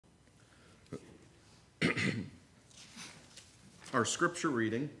Our scripture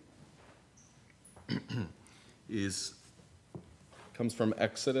reading comes from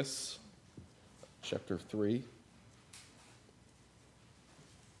Exodus chapter 3.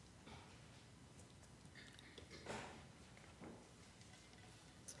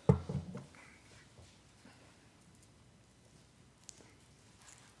 I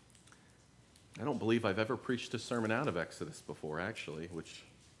don't believe I've ever preached a sermon out of Exodus before, actually, which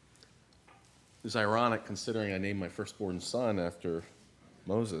is ironic considering I named my firstborn son after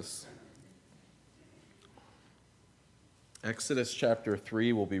Moses. Exodus chapter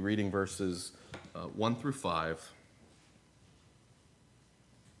 3, we'll be reading verses 1 through 5.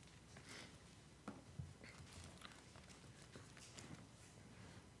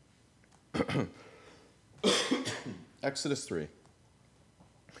 Exodus 3.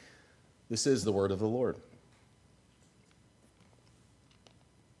 This is the word of the Lord.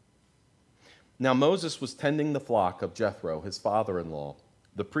 Now Moses was tending the flock of Jethro, his father-in-law,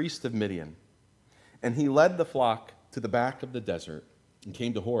 the priest of Midian. And he led the flock to the back of the desert and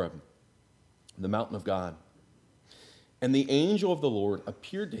came to Horeb, the mountain of God. And the angel of the Lord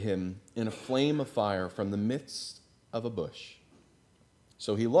appeared to him in a flame of fire from the midst of a bush.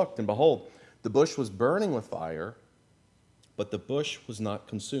 So he looked, and behold, the bush was burning with fire, but the bush was not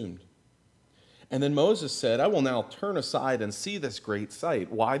consumed. And then Moses said, I will now turn aside and see this great sight,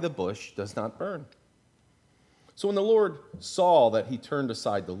 why the bush does not burn. So when the Lord saw that he turned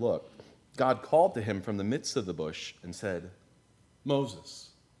aside to look, God called to him from the midst of the bush and said,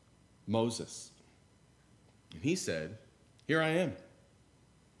 Moses, Moses. And he said, Here I am.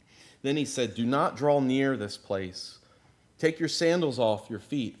 Then he said, Do not draw near this place. Take your sandals off your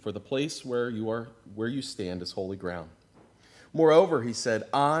feet, for the place where you stand is holy ground. Moreover, he said,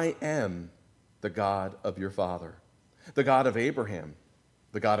 I am the God of your father, the God of Abraham,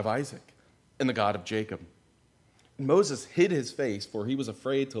 the God of Isaac, and the God of Jacob. And Moses hid his face, for he was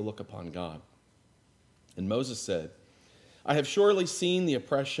afraid to look upon God. And Moses said, I have surely seen the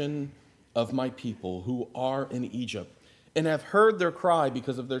oppression of my people who are in Egypt, and have heard their cry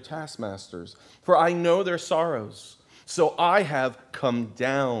because of their taskmasters, for I know their sorrows. So I have come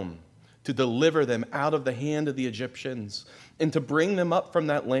down to deliver them out of the hand of the Egyptians, and to bring them up from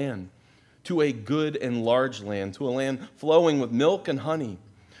that land, to a good and large land, to a land flowing with milk and honey,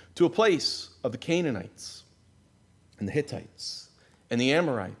 to a place of the Canaanites, and the Hittites, and the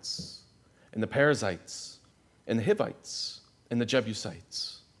Amorites, and the Perizzites, and the Hivites, and the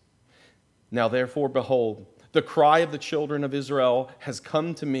Jebusites. Now therefore, behold, the cry of the children of Israel has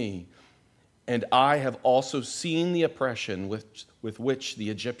come to me, and I have also seen the oppression with which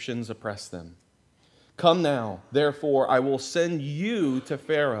the Egyptians oppress them. Come now, therefore, I will send you to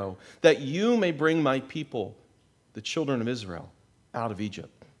Pharaoh, that you may bring my people, the children of Israel, out of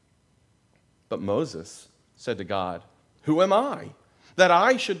Egypt. But Moses said to God, Who am I, that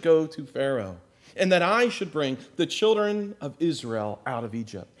I should go to Pharaoh, and that I should bring the children of Israel out of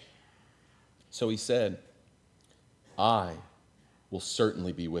Egypt? So he said, I will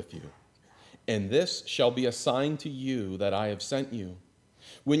certainly be with you, and this shall be a sign to you that I have sent you.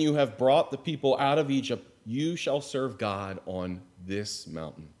 When you have brought the people out of Egypt, you shall serve God on this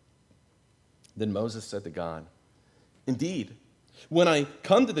mountain. Then Moses said to God, Indeed, when I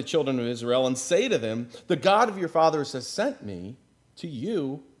come to the children of Israel and say to them, The God of your fathers has sent me to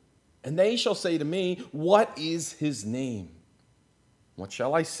you, and they shall say to me, What is his name? What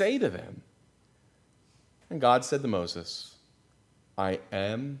shall I say to them? And God said to Moses, I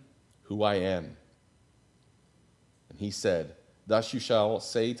am who I am. And he said, Thus you shall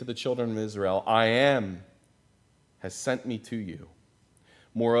say to the children of Israel, I am has sent me to you.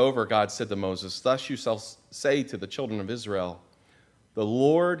 Moreover, God said to Moses, Thus you shall say to the children of Israel, The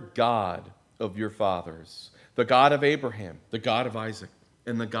Lord God of your fathers, the God of Abraham, the God of Isaac,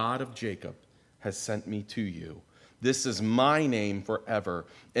 and the God of Jacob has sent me to you. This is my name forever,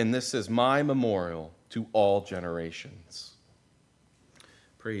 and this is my memorial to all generations.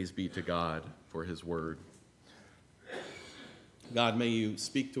 Praise be to God for his word. God, may you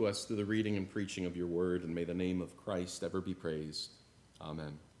speak to us through the reading and preaching of your word, and may the name of Christ ever be praised.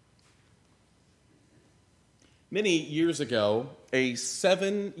 Amen. Many years ago, a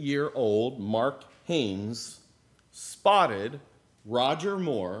 7-year-old Mark Haynes spotted Roger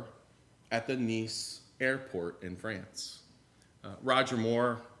Moore at the Nice airport in France. Roger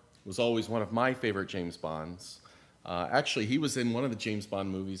Moore was always one of my favorite James Bonds. Actually, he was in one of the James Bond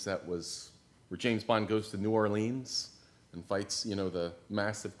movies where James Bond goes to New Orleans and fights, the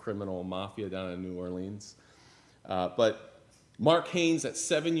massive criminal mafia down in New Orleans. But Mark Haynes, at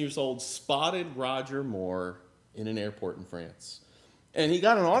 7 years old, spotted Roger Moore in an airport in France. And he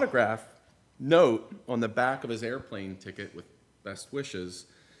got an autograph note on the back of his airplane ticket with best wishes.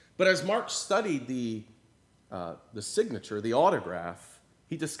 But as Mark studied the signature, the autograph,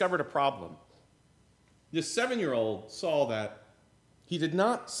 he discovered a problem. This 7-year-old saw that he did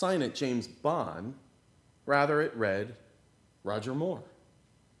not sign it James Bond, rather it read Roger Moore.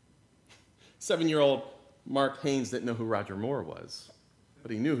 7-year-old Mark Haynes didn't know who Roger Moore was,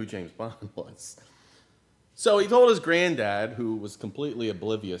 but he knew who James Bond was. So he told his granddad, who was completely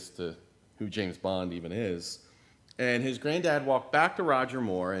oblivious to who James Bond even is, and his granddad walked back to Roger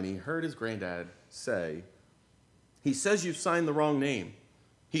Moore, and he heard his granddad say, "He says you've signed the wrong name.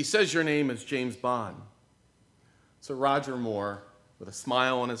 He says your name is James Bond." So Roger Moore, with a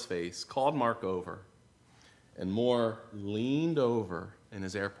smile on his face, called Mark over, and Moore leaned over in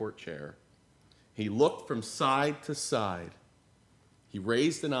his airport chair. He looked from side to side. He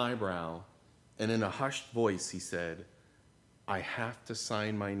raised an eyebrow, and in a hushed voice he said, "I have to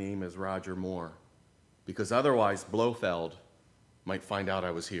sign my name as Roger Moore, because otherwise Blofeld might find out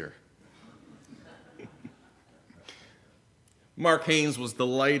I was here." Mark Haynes was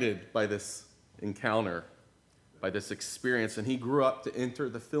delighted by this encounter, by this experience, and he grew up to enter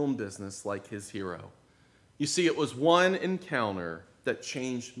the film business like his hero. You see, it was one encounter that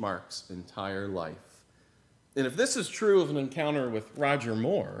changed Mark's entire life. And if this is true of an encounter with Roger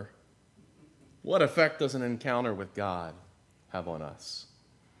Moore, what effect does an encounter with God have on us?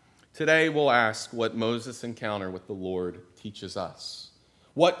 Today we'll ask what Moses' encounter with the Lord teaches us.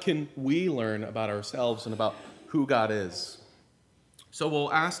 What can we learn about ourselves and about who God is? So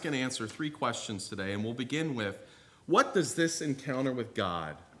we'll ask and answer 3 questions today, and we'll begin with, what does this encounter with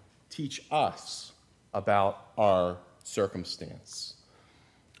God teach us about our circumstance?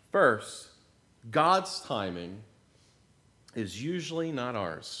 First, God's timing is usually not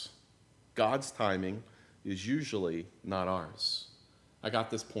ours. God's timing is usually not ours. I got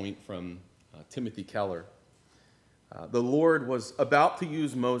this point from Timothy Keller. The Lord was about to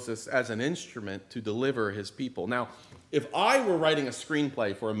use Moses as an instrument to deliver his people. Now, if I were writing a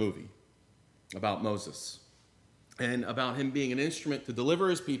screenplay for a movie about Moses and about him being an instrument to deliver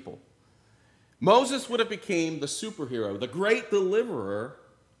his people, Moses would have become the superhero, the great deliverer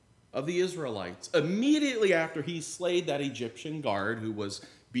of the Israelites, immediately after he slayed that Egyptian guard who was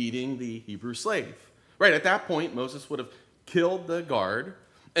beating the Hebrew slave. Right, at that point, Moses would have killed the guard,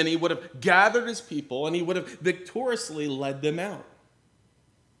 and he would have gathered his people, and he would have victoriously led them out.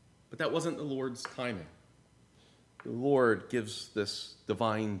 But that wasn't the Lord's timing. The Lord gives this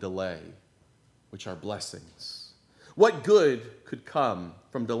divine delay, which are blessings. What good could come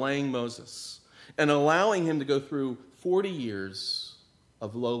from delaying Moses and allowing him to go through 40 years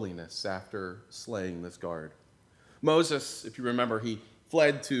of lowliness after slaying this guard? Moses, if you remember, he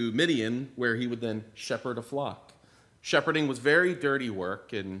fled to Midian, where he would then shepherd a flock. Shepherding was very dirty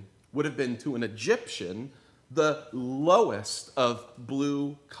work and would have been, to an Egyptian, the lowest of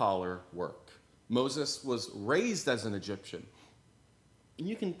blue-collar work. Moses was raised as an Egyptian. And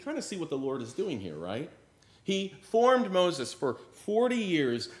you can kind of see what the Lord is doing here, right? He formed Moses for 40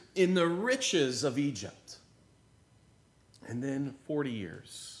 years in the riches of Egypt. And then 40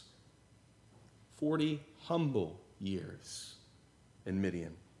 years, 40 humble years in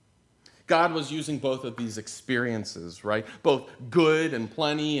Midian. God was using both of these experiences, right? Both good and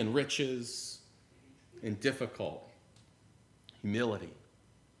plenty and riches and difficult, humility,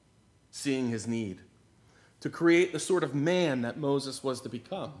 seeing his need, to create the sort of man that Moses was to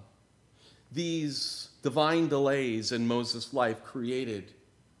become. These divine delays in Moses' life created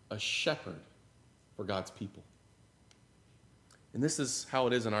a shepherd for God's people. And this is how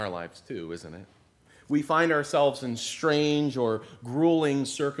it is in our lives too, isn't it? We find ourselves in strange or grueling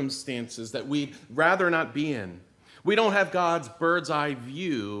circumstances that we'd rather not be in. We don't have God's bird's eye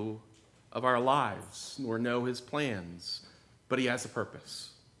view of our lives, nor know his plans, but he has a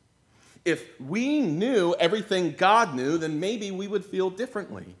purpose. If we knew everything God knew, then maybe we would feel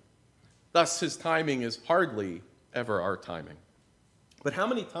differently. Thus, his timing is hardly ever our timing. But how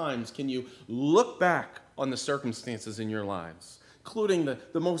many times can you look back on the circumstances in your lives, including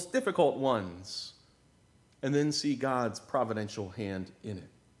the most difficult ones, and then see God's providential hand in it,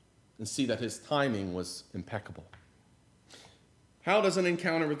 and see that his timing was impeccable? How does an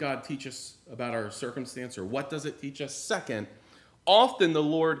encounter with God teach us about our circumstance, or what does it teach us? Second, often the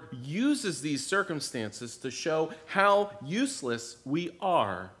Lord uses these circumstances to show how useless we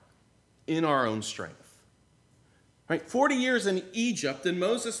are in our own strength. Right? 40 years in Egypt, and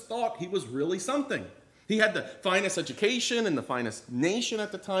Moses thought he was really something. He had the finest education and the finest nation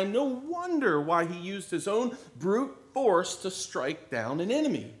at the time. No wonder why he used his own brute force to strike down an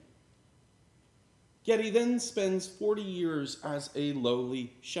enemy. Yet he then spends 40 years as a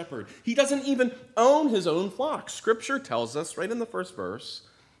lowly shepherd. He doesn't even own his own flock. Scripture tells us right in the first verse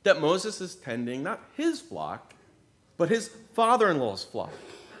that Moses is tending not his flock, but his father-in-law's flock.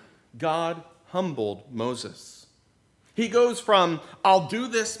 God humbled Moses. He goes from, I'll do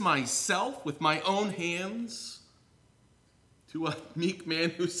this myself with my own hands, to a meek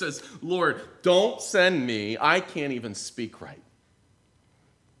man who says, Lord, don't send me. I can't even speak right.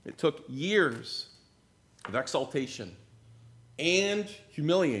 It took years of exaltation and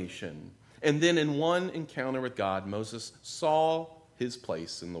humiliation. And then in one encounter with God, Moses saw his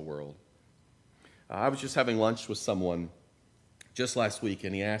place in the world. I was just having lunch with someone just last week,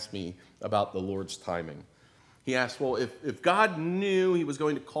 and he asked me about the Lord's timing. He asked, well, if God knew he was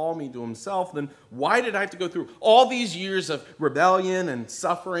going to call me to himself, then why did I have to go through all these years of rebellion and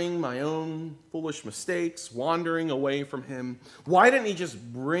suffering, my own foolish mistakes, wandering away from him? Why didn't he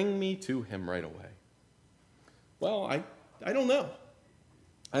just bring me to him right away? Well, I don't know.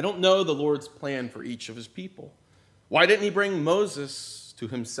 I don't know the Lord's plan for each of his people. Why didn't he bring Moses to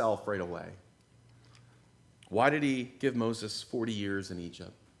himself right away? Why did he give Moses 40 years in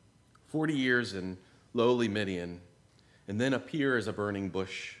Egypt, 40 years in lowly Midian, and then appear as a burning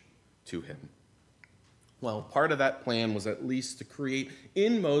bush to him? Well, part of that plan was at least to create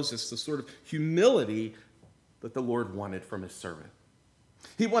in Moses the sort of humility that the Lord wanted from his servant.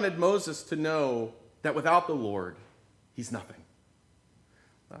 He wanted Moses to know that without the Lord, he's nothing.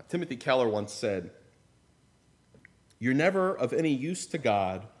 Timothy Keller once said, "You're never of any use to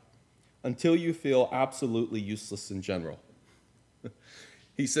God until you feel absolutely useless in general."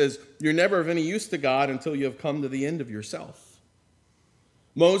 He says, you're never of any use to God until you have come to the end of yourself.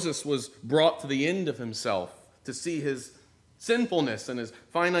 Moses was brought to the end of himself to see his sinfulness and his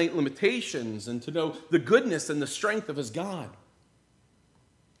finite limitations and to know the goodness and the strength of his God.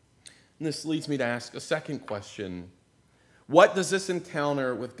 And this leads me to ask a second question. What does this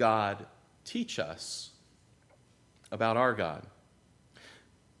encounter with God teach us about our God?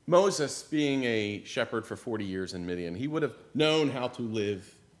 Moses, being a shepherd for 40 years in Midian, he would have known how to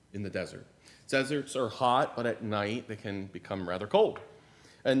live in the desert. Deserts are hot, but at night they can become rather cold.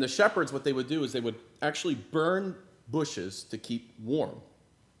 And the shepherds, what they would do is they would actually burn bushes to keep warm.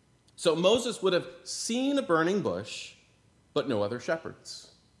 So Moses would have seen a burning bush, but no other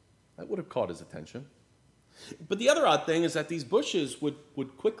shepherds. That would have caught his attention. But the other odd thing is that these bushes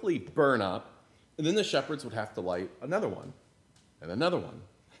would quickly burn up, and then the shepherds would have to light another one, and another one,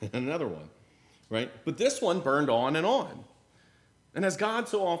 and another one, right? But this one burned on and on. And as God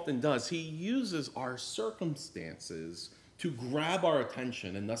so often does, he uses our circumstances to grab our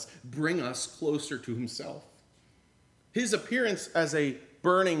attention and thus bring us closer to himself. His appearance as a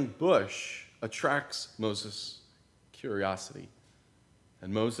burning bush attracts Moses' curiosity.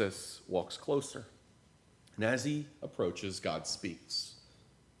 And Moses walks closer. And as he approaches, God speaks.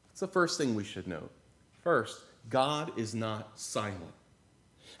 That's the first thing we should note. First, God is not silent.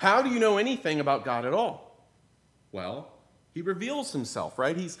 How do you know anything about God at all? Well, he reveals himself,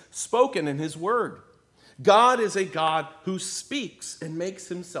 right? He's spoken in his word. God is a God who speaks and makes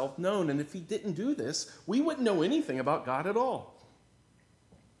himself known. And if he didn't do this, we wouldn't know anything about God at all.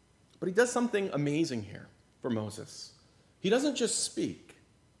 But he does something amazing here for Moses. He doesn't just speak.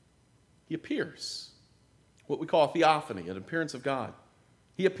 He appears. What we call a theophany, an appearance of God.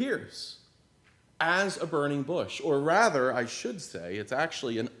 He appears as a burning bush. Or rather, I should say, it's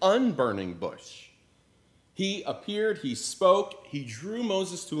actually an unburning bush. He appeared, he spoke, he drew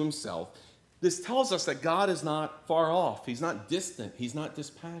Moses to himself. This tells us that God is not far off. He's not distant. He's not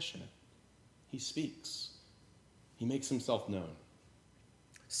dispassionate. He speaks. He makes himself known.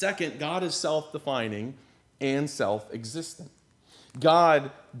 Second, God is self-defining and self-existent.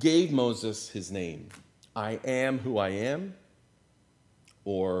 God gave Moses his name. I am who I am,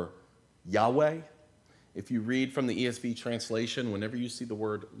 or Yahweh. If you read from the ESV translation, whenever you see the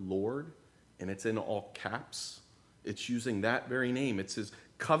word Lord, and it's in all caps, it's using that very name. It's his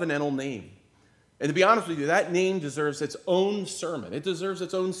covenantal name. And to be honest with you, that name deserves its own sermon. It deserves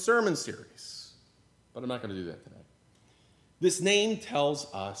its own sermon series. But I'm not going to do that today. This name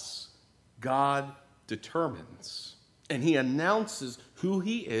tells us God determines, and he announces who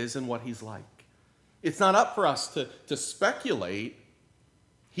he is and what he's like. It's not up for us to speculate.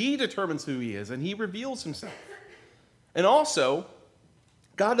 He determines who he is, and he reveals himself. And also,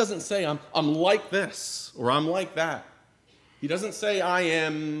 God doesn't say, I'm like this, or I'm like that. He doesn't say, I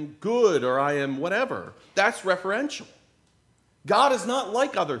am good, or I am whatever. That's referential. God is not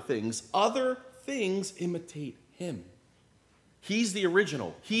like other things. Other things imitate him. He's the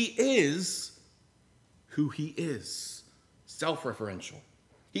original. He is who he is. Self-referential.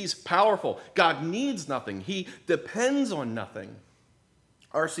 He's powerful. God needs nothing. He depends on nothing.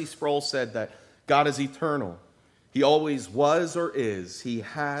 R.C. Sproul said that God is eternal. He always was or is. He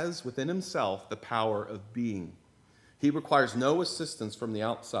has within himself the power of being. He requires no assistance from the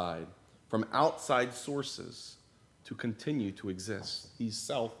outside, from outside sources, to continue to exist. He's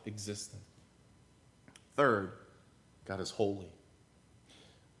self-existent. Third, God is holy.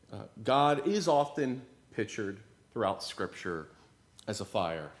 God is often pictured throughout Scripture as a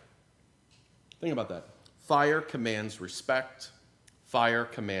fire. Think about that. Fire commands respect. Fire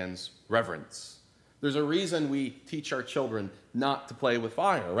commands reverence. There's a reason we teach our children not to play with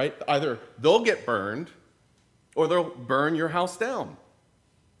fire, right? Either they'll get burned or they'll burn your house down.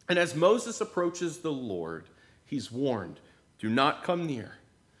 And as Moses approaches the Lord, he's warned, do not come near.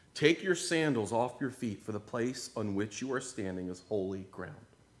 Take your sandals off your feet, for the place on which you are standing is holy ground.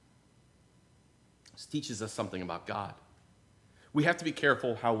 This teaches us something about God. We have to be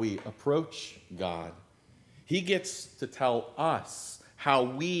careful how we approach God. He gets to tell us how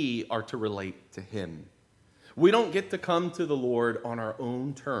we are to relate to him. We don't get to come to the Lord on our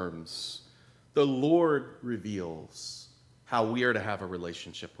own terms. The Lord reveals how we are to have a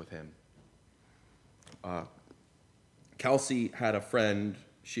relationship with him. Kelsey had a friend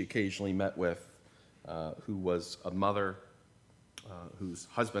she occasionally met with who was a mother whose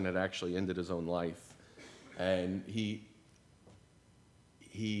husband had actually ended his own life. And he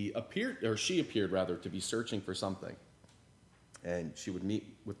appeared, or she appeared rather, to be searching for something. And she would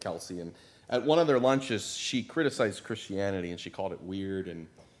meet with Kelsey. And at one of their lunches, she criticized Christianity and she called it weird. And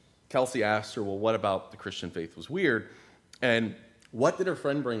Kelsey asked her, well, what about the Christian faith was weird? And what did her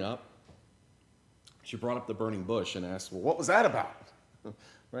friend bring up? She brought up the burning bush and asked, well, what was that about?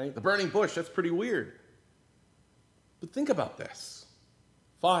 Right? The burning bush, that's pretty weird. But think about this.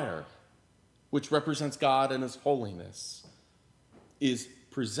 Fire, which represents God and his holiness, is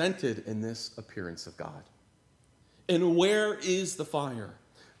presented in this appearance of God. And where is the fire?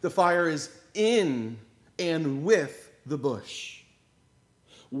 The fire is in and with the bush.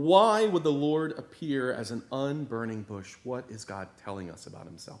 Why would the Lord appear as an unburning bush? What is God telling us about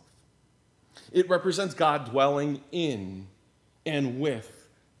himself? It represents God dwelling in and with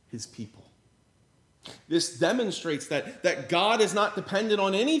his people. This demonstrates that God is not dependent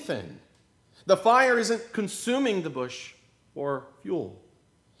on anything. The fire isn't consuming the bush for fuel.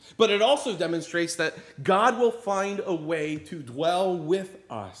 But it also demonstrates that God will find a way to dwell with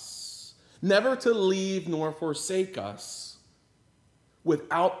us, never to leave nor forsake us,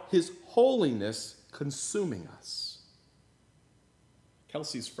 without his holiness consuming us.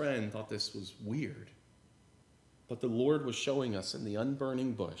 Kelsey's friend thought this was weird, but the Lord was showing us in the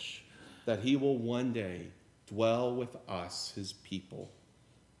unburning bush that he will one day dwell with us, his people,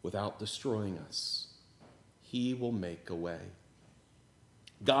 without destroying us. He will make a way.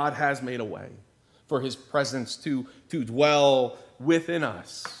 God has made a way for his presence to dwell within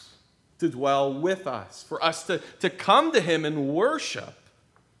us, to dwell with us, for us to come to him and worship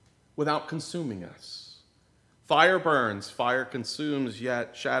without consuming us. Fire burns, fire consumes,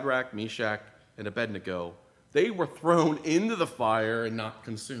 yet Shadrach, Meshach, and Abednego, they were thrown into the fire and not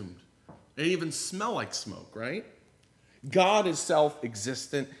consumed. They even smell like smoke, right? God is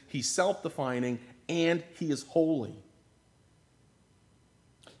self-existent, he's self-defining, and he is holy.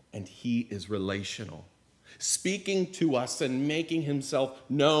 And he is relational, speaking to us and making himself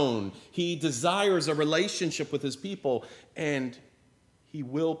known. He desires a relationship with his people, and he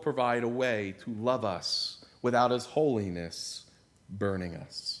will provide a way to love us without his holiness burning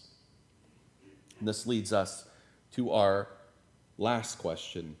us. And this leads us to our last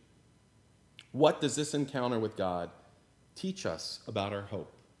question. What does this encounter with God teach us about our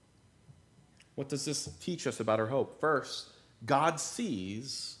hope? What does this teach us about our hope? First, God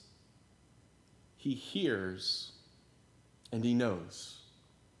sees, he hears, and he knows.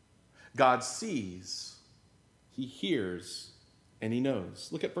 God sees, he hears, and he knows.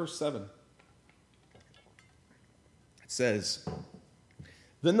 Look at verse 7. It says,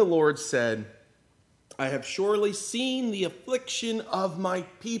 then the Lord said, I have surely seen the affliction of my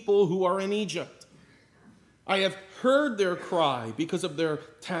people who are in Egypt. I have heard their cry because of their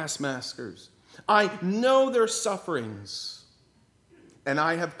taskmasters. I know their sufferings, and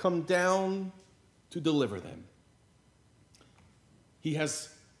I have come down to deliver them. He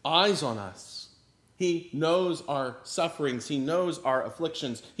has eyes on us. He knows our sufferings. He knows our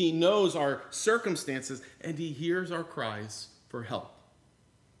afflictions. He knows our circumstances, and he hears our cries for help.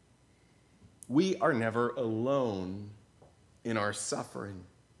 We are never alone in our suffering.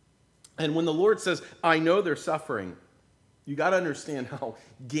 And when the Lord says, I know they're suffering, you got to understand how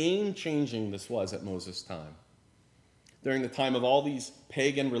game-changing this was at Moses' time. during the time of all these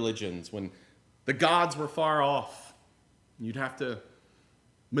pagan religions, when the gods were far off. You'd have to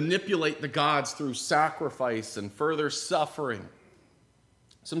manipulate the gods through sacrifice and further suffering.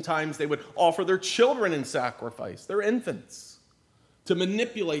 Sometimes they would offer their children in sacrifice, their infants, to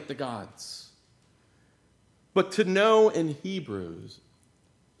manipulate the gods. But to know in Hebrews,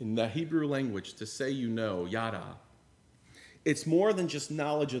 in the Hebrew language, to say you know, yada, it's more than just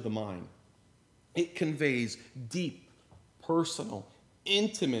knowledge of the mind. It conveys deep, personal,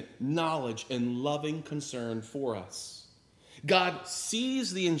 intimate knowledge and loving concern for us. God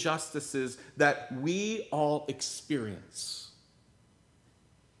sees the injustices that we all experience,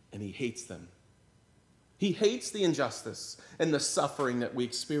 and he hates them. He hates the injustice and the suffering that we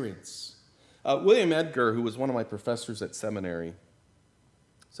experience. William Edgar, who was one of my professors at seminary,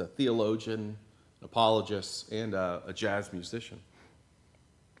 is a theologian, an apologist, and a jazz musician.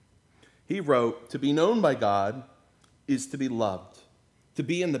 He wrote, "To be known by God is to be loved, to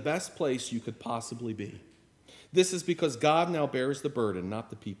be in the best place you could possibly be. This is because God now bears the burden, not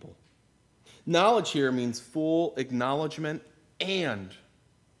the people. Knowledge here means full acknowledgement and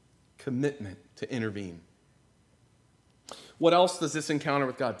commitment to intervene." What else does this encounter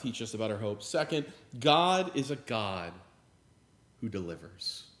with God teach us about our hope? Second, God is a God who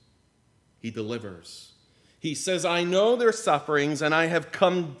delivers. He delivers. He says, "I know their sufferings, and I have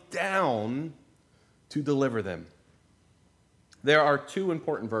come down to deliver them." There are two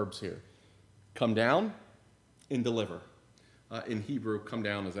important verbs here: come down and deliver. In Hebrew, come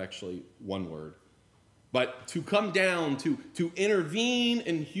down is actually one word. But to come down, to intervene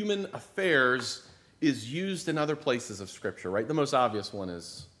in human affairs, is used in other places of Scripture, right? The most obvious one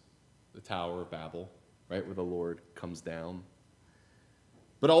is the Tower of Babel, right, where the Lord comes down.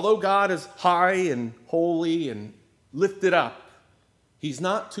 But although God is high and holy and lifted up, he's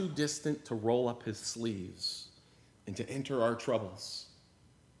not too distant to roll up his sleeves and to enter our troubles.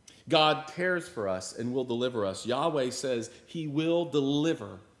 God cares for us and will deliver us. Yahweh says he will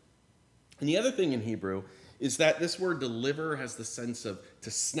deliver. And the other thing in Hebrew is that this word deliver has the sense of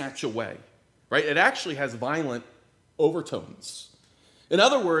to snatch away, right? It actually has violent overtones. In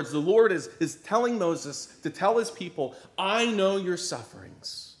other words, the Lord is telling Moses to tell his people, "I know your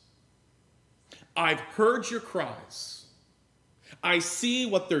sufferings. I've heard your cries. I see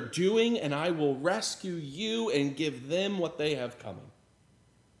what they're doing, and I will rescue you and give them what they have coming."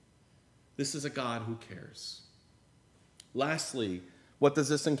 This is a God who cares. Lastly, what does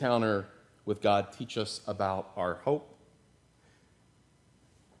this encounter with God teach us about our hope?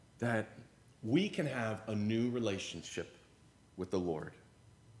 That we can have a new relationship with the Lord.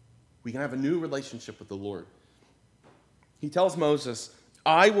 We can have a new relationship with the Lord. He tells Moses,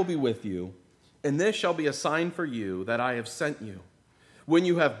 "I will be with you, and this shall be a sign for you that I have sent you. When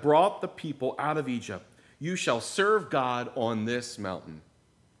you have brought the people out of Egypt, you shall serve God on this mountain."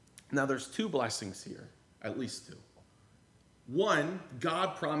 Now there's two blessings here, at least two. One,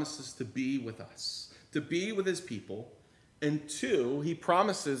 God promises to be with us, to be with his people. And two, he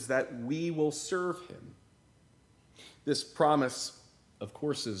promises that we will serve him. This promise, of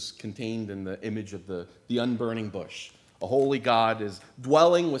course, is contained in the image of the unburning bush. A holy God is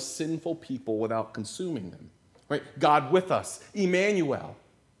dwelling with sinful people without consuming them. Right? God with us, Emmanuel.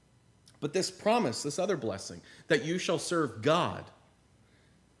 But this promise, this other blessing, that you shall serve God.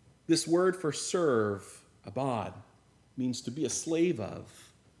 This word for serve, abad, means to be a slave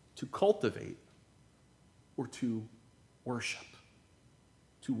of, to cultivate, or to worship.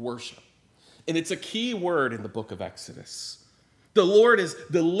 To worship. And it's a key word in the book of Exodus. The Lord is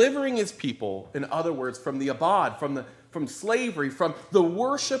delivering his people, in other words, from the abad, from slavery, from the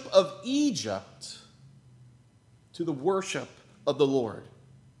worship of Egypt to the worship of the Lord.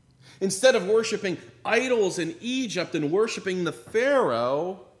 Instead of worshiping idols in Egypt and worshiping the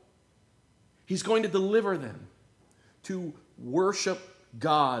Pharaoh, he's going to deliver them to worship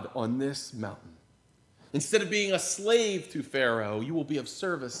God on this mountain. Instead of being a slave to Pharaoh, you will be of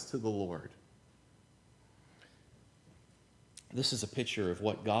service to the Lord. This is a picture of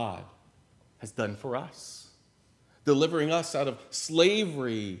what God has done for us, delivering us out of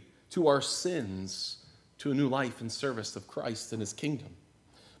slavery to our sins to a new life in service of Christ and his kingdom.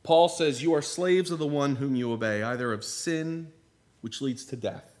 Paul says, "You are slaves of the one whom you obey, either of sin, which leads to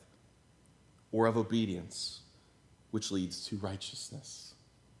death, or of obedience, which leads to righteousness."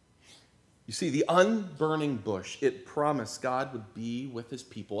 You see, the unburning bush, it promised God would be with his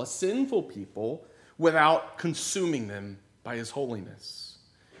people, a sinful people, without consuming them by his holiness.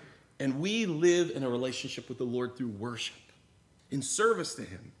 And we live in a relationship with the Lord through worship, in service to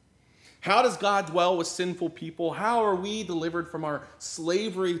him. How does God dwell with sinful people? How are we delivered from our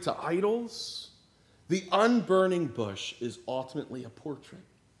slavery to idols? The unburning bush is ultimately a portrait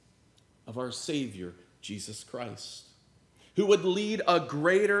of our Savior, Jesus Christ, who would lead a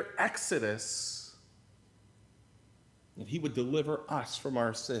greater exodus, and he would deliver us from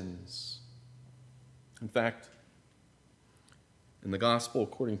our sins. In fact, in the Gospel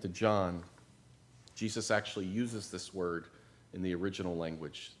according to John, Jesus actually uses this word in the original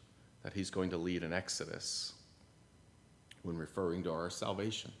language, that he's going to lead an exodus when referring to our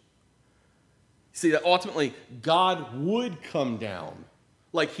salvation. See, that ultimately God would come down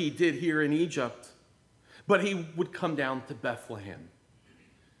like he did here in Egypt, but he would come down to Bethlehem.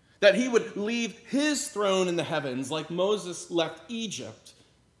 That he would leave his throne in the heavens like Moses left Egypt,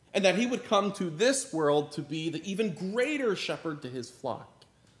 and that he would come to this world to be the even greater shepherd to his flock.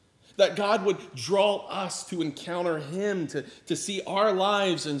 That God would draw us to encounter him, to see our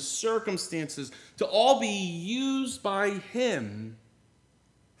lives and circumstances to all be used by him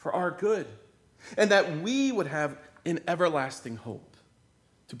for our good. And that we would have an everlasting hope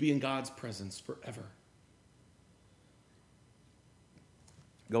to be in God's presence forever.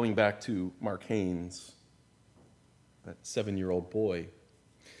 Going back to Mark Haynes, that 7-year-old boy,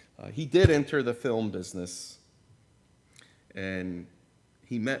 he did enter the film business, and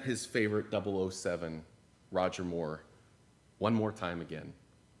he met his favorite 007, Roger Moore, one more time again.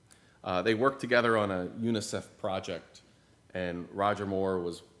 They worked together on a UNICEF project, and Roger Moore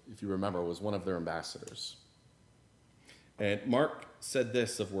was, if you remember, was one of their ambassadors. And Mark said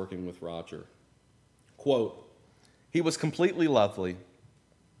this of working with Roger, quote, "He was completely lovely.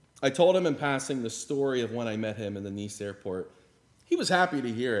 I told him in passing the story of when I met him in the Nice airport. He was happy to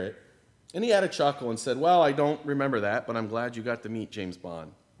hear it. And he had a chuckle and said, 'Well, I don't remember that, but I'm glad you got to meet James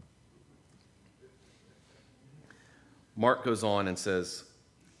Bond.'" Mark goes on and says,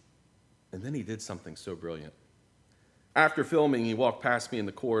 "And then he did something so brilliant. After filming, he walked past me in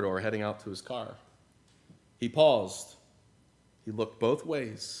the corridor heading out to his car. He paused. He looked both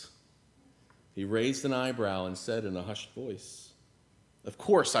ways. He raised an eyebrow and said in a hushed voice, 'Of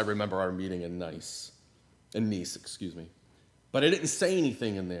course I remember our meeting in Nice, but I didn't say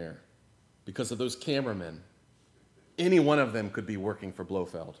anything in there because of those cameramen. Any one of them could be working for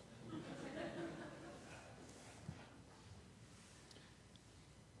Blofeld.'"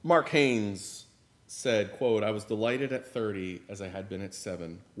 Mark Haynes said, quote, "I was delighted at 30 as I had been at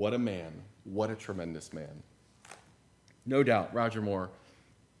 7. What a man. What a tremendous man." No doubt, Roger Moore,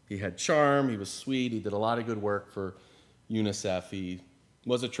 he had charm, he was sweet, he did a lot of good work for UNICEF. He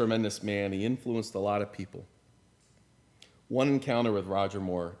was a tremendous man. He influenced a lot of people. One encounter with Roger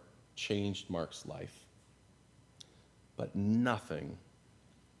Moore changed Mark's life. But nothing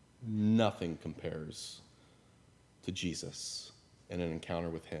compares to Jesus and an encounter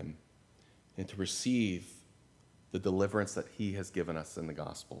with him, and to receive the deliverance that he has given us in the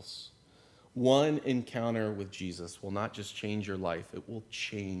Gospels. One encounter with Jesus will not just change your life, it will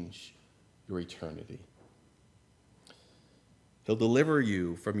change your eternity. He'll deliver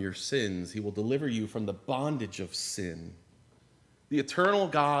you from your sins. He will deliver you from the bondage of sin. The eternal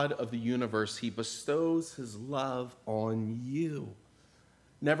God of the universe, he bestows his love on you,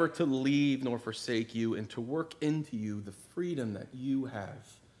 never to leave nor forsake you, and to work into you the freedom that you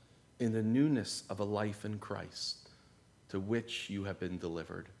have in the newness of a life in Christ, to which you have been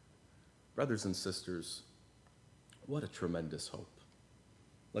delivered. Brothers and sisters, what a tremendous hope.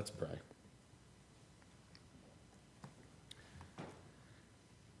 Let's pray.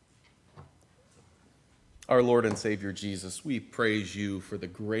 Our Lord and Savior Jesus, we praise you for the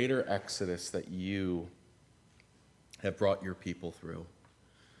greater exodus that you have brought your people through,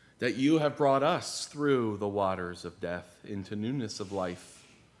 that you have brought us through the waters of death into newness of life,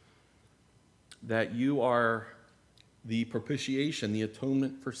 that you are the propitiation, the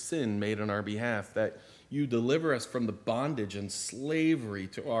atonement for sin made on our behalf, that you deliver us from the bondage and slavery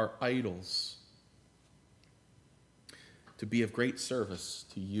to our idols, to be of great service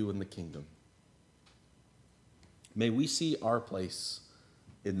to you in the kingdom. May we see our place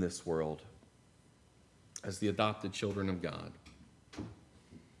in this world as the adopted children of God.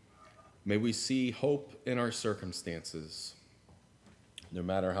 May we see hope in our circumstances, no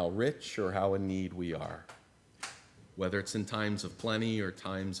matter how rich or how in need we are, whether it's in times of plenty or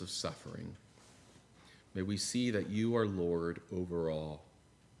times of suffering. May we see that you are Lord over all,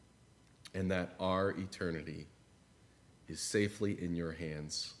 and that our eternity is safely in your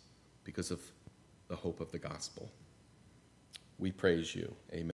hands because of the hope of the gospel. We praise you. Amen.